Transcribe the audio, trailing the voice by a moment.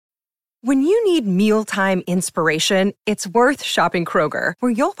When you need mealtime inspiration, it's worth shopping Kroger,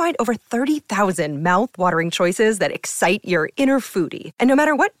 where you'll find over 30,000 mouth-watering choices that excite your inner foodie. And no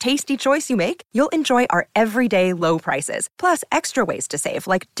matter what tasty choice you make, you'll enjoy our everyday low prices, plus extra ways to save,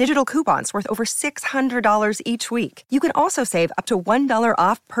 like digital coupons worth over $600 each week. You can also save up to $1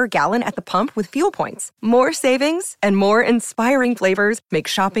 off per gallon at the pump with fuel points. More savings and more inspiring flavors make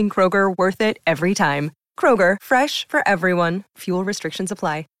shopping Kroger worth it every time. Kroger, fresh for everyone. Fuel restrictions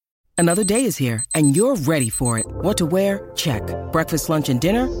apply. Another day is here, and you're ready for it. What to wear? Check. Breakfast, lunch, and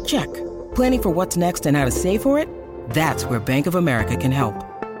dinner? Check. Planning for what's next and how to save for it? That's where Bank of America can help.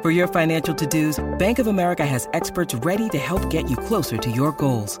 For your financial to-dos, Bank of America has experts ready to help get you closer to your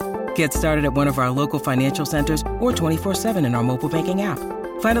goals. Get started at one of our local financial centers or 24/7 in our mobile banking app.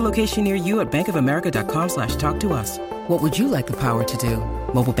 Find a location near you at bankofamerica.com/talktous. What would you like the power to do?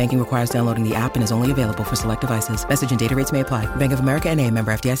 Mobile banking requires downloading the app and is only available for select devices. Message and data rates may apply. Bank of America N.A.,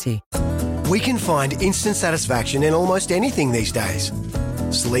 member FDIC. We can find instant satisfaction in almost anything these days.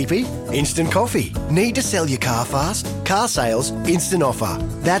 Sleepy? Instant coffee. Need to sell your car fast? Car sales, instant offer.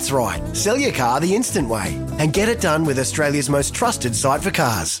 That's right. Sell your car the instant way and get it done with Australia's most trusted site for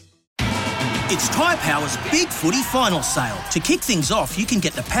cars. It's Tyre Power's Big Footy Final Sale. To kick things off, you can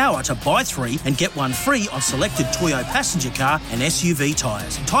get the power to buy 3 and get 1 free on selected Toyo passenger car and SUV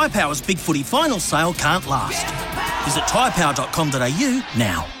tyres. Tyre Power's Big Footy Final Sale can't last. Visit tyrepower.com.au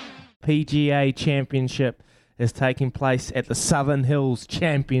now. PGA Championship is taking place at the Southern Hills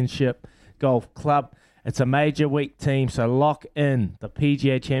Championship Golf Club. It's a major week team, so lock in. The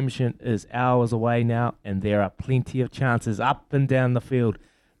PGA Championship is hours away now, and there are plenty of chances up and down the field.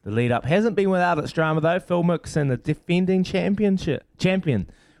 The lead-up hasn't been without its drama, though. Phil Mickelson, the defending champion,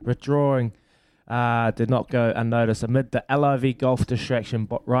 withdrawing did not go unnoticed amid the LIV golf distraction.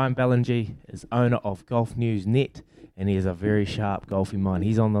 But Ryan Ballingy is owner of Golf News Net, and he has a very sharp golfing mind.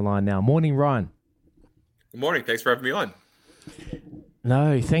 He's on the line now. Morning, Ryan. Good morning. Thanks for having me on.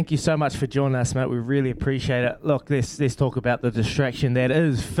 No, thank you so much for joining us, mate. We really appreciate it. Look, let's talk about the distraction that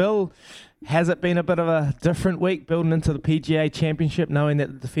is Phil. Has it been a bit of a different week building into the PGA Championship, knowing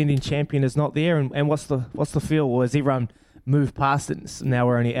that the defending champion is not there? And what's the feel? Or has everyone moved past it? Now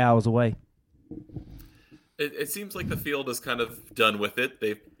we're only hours away. It seems like the field is kind of done with it.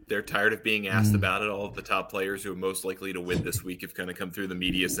 They're tired of being asked about it. All of the top players who are most likely to win this week have kind of come through the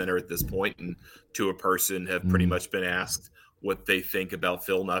media center at this point, and to a person have pretty much been asked what they think about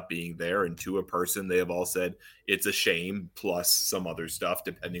Phil not being there. And to a person, they have all said it's a shame, plus some other stuff,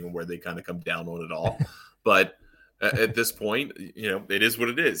 depending on where they kind of come down on it all. But at this point, it is what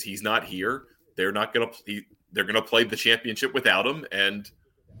it is. He's not here. They're going to play the championship without him, and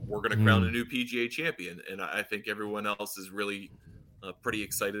we're going to crown a new PGA champion. And I think everyone else is really pretty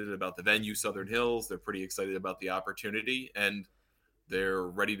excited about the venue, Southern Hills. They're pretty excited about the opportunity, and they're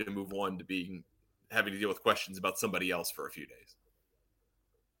ready to move on to having to deal with questions about somebody else for a few days.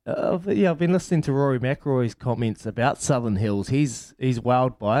 I've been listening to Rory McIlroy's comments about Southern Hills. He's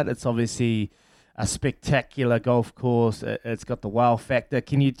wowed by it. It's obviously a spectacular golf course. It's got the wow factor.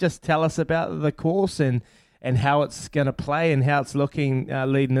 Can you just tell us about the course and how it's going to play and how it's looking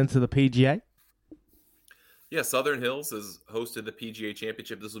leading into the PGA? Yeah, Southern Hills has hosted the PGA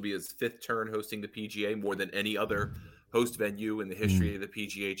Championship. This will be his 5th turn hosting the PGA, more than any other host venue in the history of the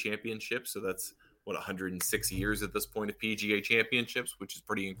PGA Championship. So that's 106 years at this point of PGA Championships, which is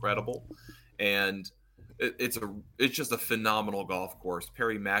pretty incredible. And it's just a phenomenal golf course.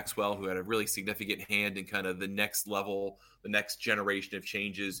 Perry Maxwell, who had a really significant hand in kind of the next level, the next generation of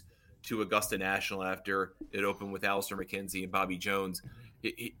changes to Augusta National after it opened with Alistair McKenzie and Bobby Jones.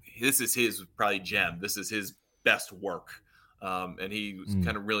 This is his probably gem. This is his best work. And he was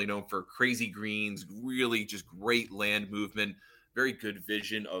kind of really known for crazy greens, really just great land movement, very good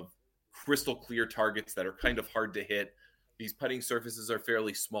vision of crystal clear targets that are kind of hard to hit. These putting surfaces are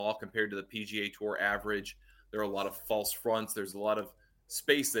fairly small compared to the PGA Tour average. There are a lot of false fronts. There's a lot of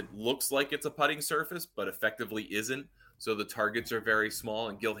space that looks like it's a putting surface, but effectively isn't. So the targets are very small.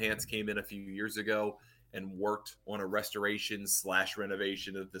 And Gil Hanse came in a few years ago and worked on a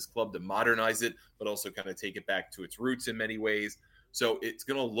restoration/renovation of this club to modernize it, but also kind of take it back to its roots in many ways. So it's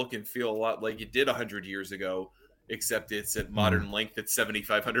going to look and feel a lot like it did 100 years ago, except it's at modern length at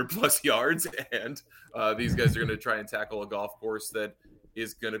 7,500 plus yards. And these guys are going to try and tackle a golf course that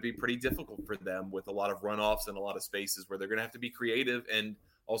is going to be pretty difficult for them, with a lot of runoffs and a lot of spaces where they're going to have to be creative and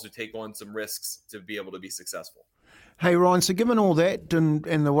also take on some risks to be able to be successful. Hey, Ryan, so given all that and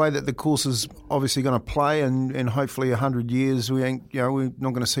the way that the course is obviously going to play and hopefully 100 years, we're not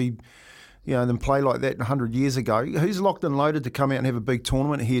going to see them play like that 100 years ago. Who's locked and loaded to come out and have a big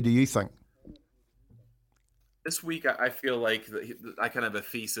tournament here, do you think? This week, I feel like I kind of have a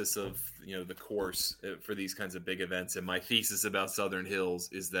thesis of the course for these kinds of big events, and my thesis about Southern Hills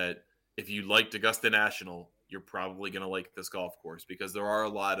is that if you liked Augusta National, you're probably going to like this golf course because there are a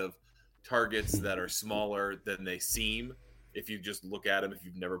lot of targets that are smaller than they seem. If you just look at them, if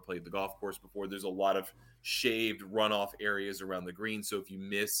you've never played the golf course before, there's a lot of shaved runoff areas around the green. So if you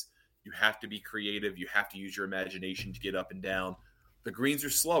miss, you have to be creative. You have to use your imagination to get up and down. The greens are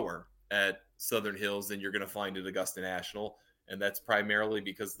slower at Southern Hills than you're going to find at Augusta National, and that's primarily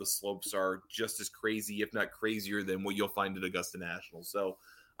because the slopes are just as crazy, if not crazier, than what you'll find at Augusta National. So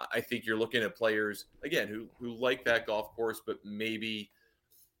I think you're looking at players, again, who like that golf course, but maybe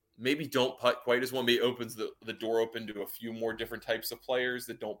don't putt quite as well. Maybe opens the door open to a few more different types of players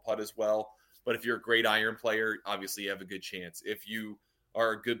that don't putt as well. But if you're a great iron player, obviously you have a good chance. If you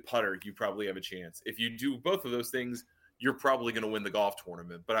are a good putter, you probably have a chance. If you do both of those things, you're probably going to win the golf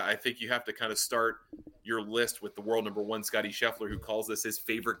tournament. But I think you have to kind of start your list with the world number one, Scotty Scheffler, who calls this his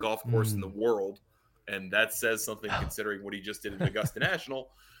favorite golf course in the world. And that says something considering what he just did at Augusta National.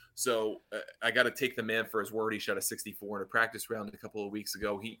 So I got to take the man for his word. He shot a 64 in a practice round a couple of weeks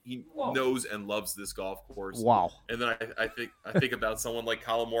ago. He knows and loves this golf course. Wow. And then I think about someone like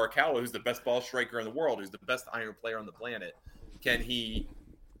Colin Morikawa, who's the best ball striker in the world, who's the best iron player on the planet. Can he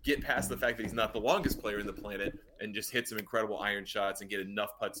get past the fact that he's not the longest player in the planet and just hit some incredible iron shots and get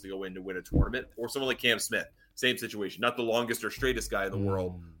enough putts to go in to win a tournament? Or someone like Cam Smith, same situation, not the longest or straightest guy in the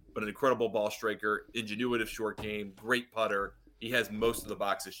world, but an incredible ball striker, ingenuitive short game, great putter. He has most of the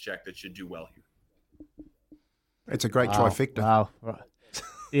boxes checked that should do well here. It's a great trifecta. Wow. Right.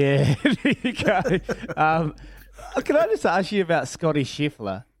 Yeah, there you go. Can I just ask you about Scotty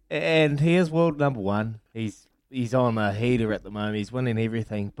Scheffler? And he is world number one. He's on a heater at the moment. He's winning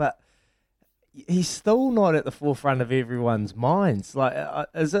everything, but he's still not at the forefront of everyone's minds. Like,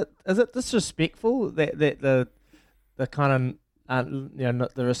 is it disrespectful that the kind of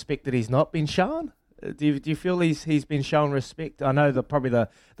the respect that he's not been shown? Do you feel he's been shown respect? I know probably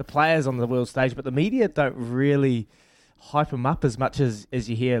the players on the world stage, but the media don't really hype him up as much as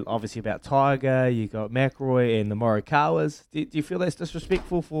you hear, obviously, about Tiger. You got McIlroy and the Morikawas. Do you feel that's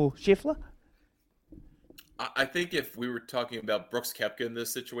disrespectful for Scheffler? I think if we were talking about Brooks Koepka in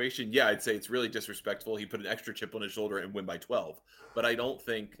this situation, yeah, I'd say it's really disrespectful. He put an extra chip on his shoulder and win by 12. But I don't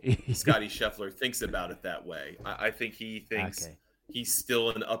think Scotty Scheffler thinks about it that way. I think he thinks he's still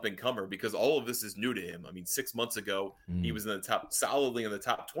an up-and-comer because all of this is new to him. I mean, 6 months ago, he was solidly in the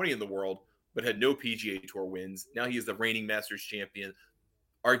top 20 in the world, but had no PGA Tour wins. Now he is the reigning Masters champion,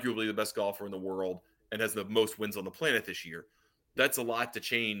 arguably the best golfer in the world, and has the most wins on the planet this year. That's a lot to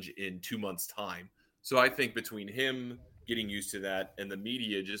change in 2 months' time. So I think between him getting used to that and the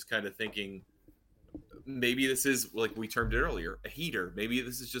media just kind of thinking maybe this is, like we termed it earlier, a heater. Maybe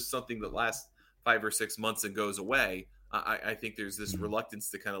this is just something that lasts 5 or 6 months and goes away. I think there's this reluctance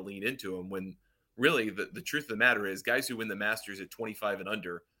to kind of lean into him when really the truth of the matter is guys who win the Masters at 25 and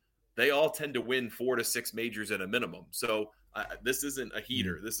under, they all tend to win 4 to 6 majors at a minimum. So this isn't a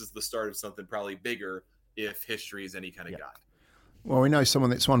heater. This is the start of something probably bigger if history is any kind of guide. Well, we know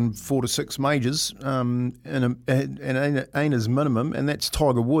someone that's won 4 to 6 majors and ain't his minimum, and that's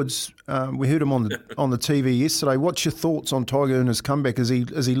Tiger Woods. We heard him on the TV yesterday. What's your thoughts on Tiger and his comeback? Is he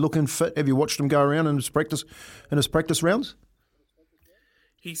looking fit? Have you watched him go around in his practice rounds?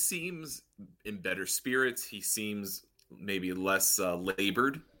 He seems in better spirits. He seems maybe less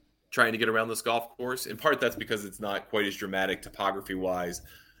labored trying to get around this golf course. In part, that's because it's not quite as dramatic topography-wise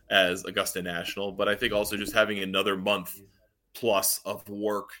as Augusta National, but I think also just having another month plus of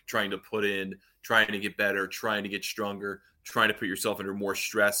work trying to put in, trying to get better, trying to get stronger, trying to put yourself under more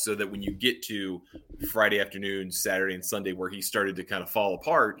stress so that when you get to Friday afternoon, Saturday and Sunday, where he started to kind of fall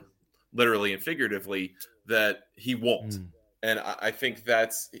apart, literally and figuratively, that he won't. And I think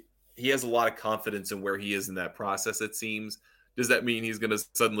he has a lot of confidence in where he is in that process, it seems. Does that mean he's going to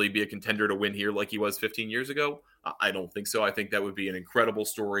suddenly be a contender to win here like he was 15 years ago? I don't think so. I think that would be an incredible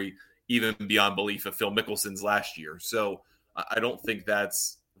story, even beyond belief of Phil Mickelson's last year. So I don't think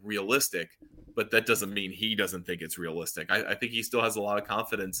that's realistic, but that doesn't mean he doesn't think it's realistic. I think he still has a lot of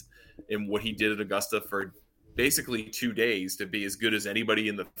confidence in what he did at Augusta for basically 2 days to be as good as anybody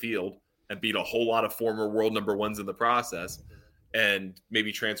in the field and beat a whole lot of former world number ones in the process and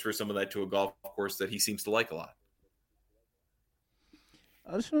maybe transfer some of that to a golf course that he seems to like a lot.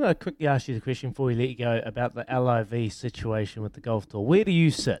 I just want to quickly ask you the question before we let you go about the LIV situation with the Golf Tour. Where do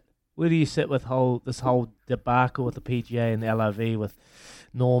you sit? Where do you sit with this whole debacle with the PGA and the LIV with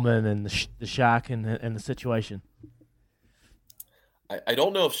Norman and the Shark and the situation? I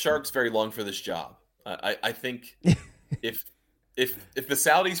don't know if Shark's very long for this job. I think if the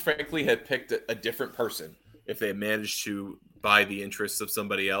Saudis frankly had picked a different person if they manage to buy the interests of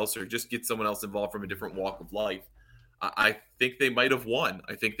somebody else or just get someone else involved from a different walk of life, I think they might have won.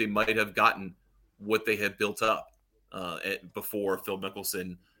 I think they might have gotten what they had built up before Phil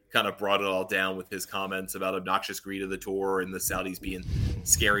Mickelson kind of brought it all down with his comments about obnoxious greed of the tour and the Saudis being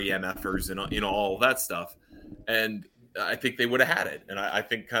scary MFers and all that stuff. And I think they would have had it. And I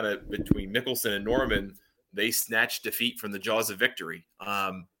think kind of between Mickelson and Norman, they snatched defeat from the jaws of victory.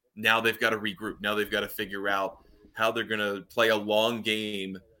 Now they've got to regroup. Now they've got to figure out how they're going to play a long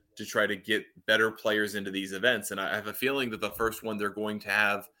game to try to get better players into these events. And I have a feeling that the first one they're going to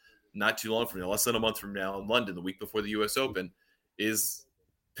have not too long from now, less than a month from now in London, the week before the US Open, is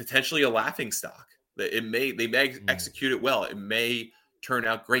potentially a laughing stock. That they may execute it well. It may turn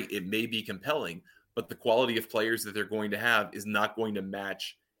out great. It may be compelling, but the quality of players that they're going to have is not going to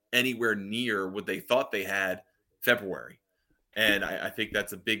match anywhere near what they thought they had February. And I think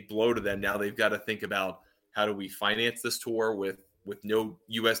that's a big blow to them. Now they've got to think about, how do we finance this tour with no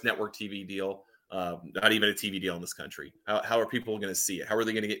U.S. network TV deal, not even a TV deal in this country? How are people going to see it? How are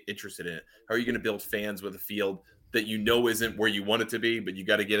they going to get interested in it? How are you going to build fans with a field that you know isn't where you want it to be, but you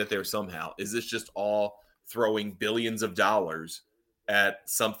got to get it there somehow? Is this just all throwing billions of dollars at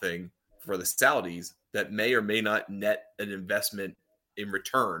something for the Saudis that may or may not net an investment in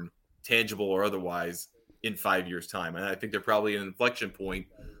return, tangible or otherwise, in 5 years' time? And I think they're probably at an inflection point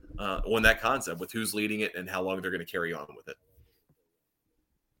on that concept with who's leading it and how long they're going to carry on with it.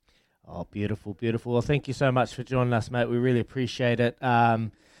 Oh, beautiful, beautiful. Well, thank you so much for joining us, mate. We really appreciate it.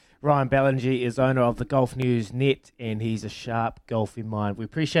 Ryan Ballengee is owner of the Golf News Net, and he's a sharp golfing mind. We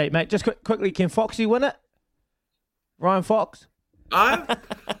appreciate it, mate. Just quickly, can Foxy win it? Ryan Fox?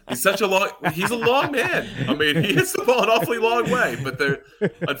 He's a long man. I mean, he hits the ball an awfully long way, but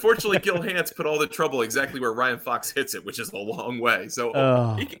unfortunately, Gil Hanse put all the trouble exactly where Ryan Fox hits it, which is a long way.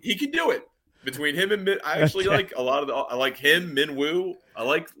 So he can do it. Between him and I actually like a lot of I like him, Min Woo. I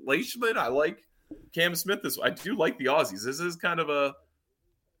like Leishman. I like Cam Smith. I do like the Aussies. This is kind of a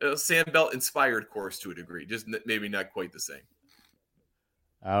Sandbelt inspired course to a degree, just maybe not quite the same.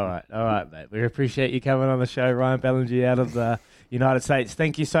 All right, mate. We appreciate you coming on the show, Ryan Ballengee out of the United States.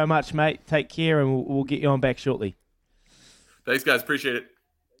 Thank you so much, mate. Take care, and we'll get you on back shortly. Thanks, guys. Appreciate it.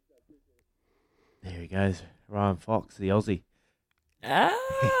 There he goes, Ryan Fox, the Aussie. I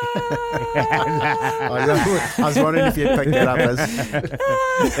was wondering if you'd pick that up as.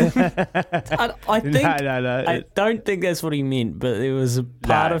 I don't think that's what he meant, but there was a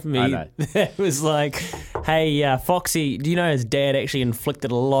part of me that was like, hey, Foxy, do you know his dad actually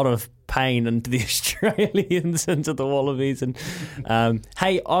inflicted a lot of pain into the Australians, into the Wallabies? And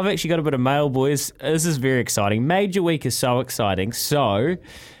hey, I've actually got a bit of mail, boys. This is very exciting. Major Week is so exciting. So,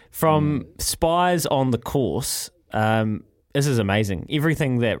 from spies on the course, this is amazing.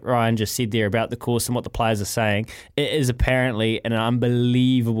 Everything that Ryan just said there about the course and what the players are saying, it is apparently an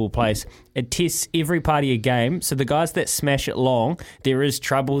unbelievable place. It tests every part of your game. So the guys that smash it long, there is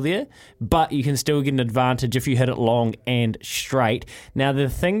trouble there, but you can still get an advantage if you hit it long and straight. Now, the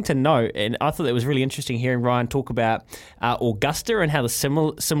thing to note, and I thought it was really interesting hearing Ryan talk about Augusta and how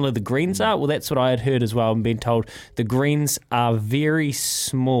similar the greens are. Well, that's what I had heard as well and been told. The greens are very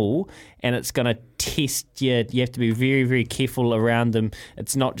small, and it's going to test you. You have to be very, very careful around them.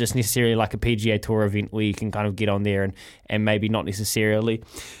 It's not just necessarily like a PGA Tour event where you can kind of get on there and maybe not necessarily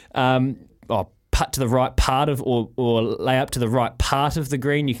putt to the right part of or lay up to the right part of the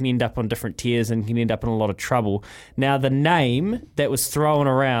green. You can end up on different tiers and can end up in a lot of trouble. Now, the name that was thrown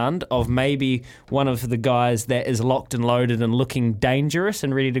around of maybe one of the guys that is locked and loaded and looking dangerous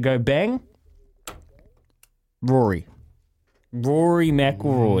and ready to go bang, Rory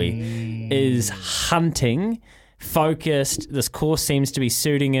McIlroy is hunting, focused. This course seems to be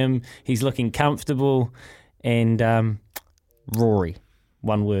suiting him. He's looking comfortable. And Rory,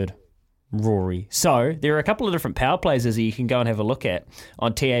 one word, Rory. So there are a couple of different power plays that you can go and have a look at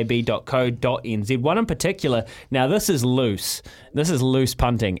on tab.co.nz. One in particular, now this is loose. This is loose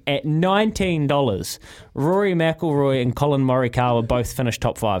punting. At $19, Rory McIlroy and Colin Morikawa both finished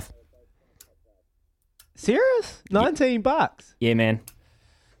top 5. Serious? $19? Yeah, man.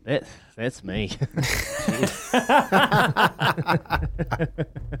 That's me.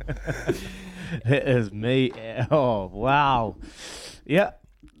 It is me. Oh, wow. Yeah.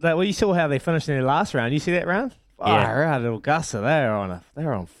 Well, you saw how they finished in their last round. You see that round? Yeah. At Augusta,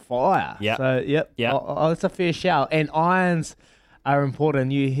 they're on fire. Yeah. So, yep. Oh, that's a fair shout. And irons are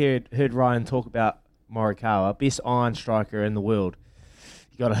important. You heard Ryan talk about Morikawa, best iron striker in the world.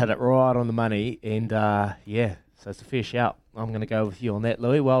 You got to hit it right on the money, and So it's a fair shout. I'm going to go with you on that,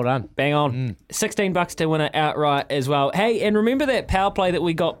 Louis. Well done. Bang on. $16 to win it outright as well. Hey, and remember that power play that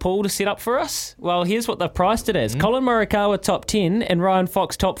we got Paul to set up for us? Well, here's what they've priced it as. Colin Morikawa top 10 and Ryan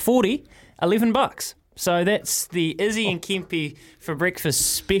Fox top 40, $11. So that's the Izzy and Kempe for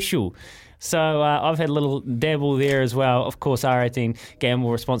breakfast special. So I've had a little dabble there as well. Of course, R18,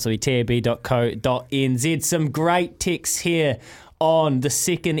 gamble responsibly, tab.co.nz. Some great texts here on the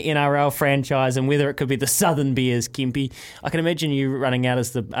second NRL franchise and whether it could be the Southern Bears, Kempe. I can imagine you running out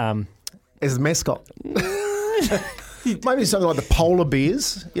as the mascot. Maybe something like the polar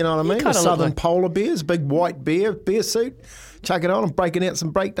bears, you know what I mean? The southern polar bears, big white bear suit. Chuck it on and breaking out some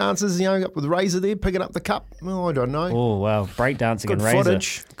break dances, up with Razor there, picking up the cup. Oh, I don't know. Oh, wow. Break dancing and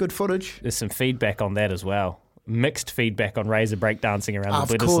Razor. Good footage. There's some feedback on that as well. Mixed feedback on Razor break dancing around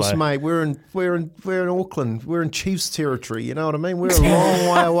the Bledisloe. Of course, mate. We're in Auckland. We're in Chiefs territory. You know what I mean? We're a long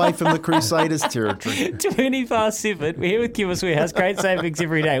way away from the Crusaders territory. 20 past 7. We're here with Chemist Warehouse. Great savings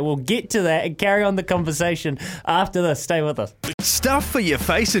every day. We'll get to that and carry on the conversation after this. Stay with us. Stuff for your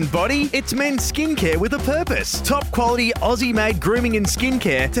face and body? It's men's skincare with a purpose. Top quality Aussie-made grooming and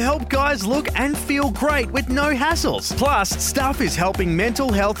skincare to help guys look and feel great with no hassles. Plus, Stuff is helping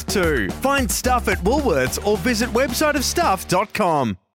mental health too. Find Stuff at Woolworths or visit websiteofstuff.com.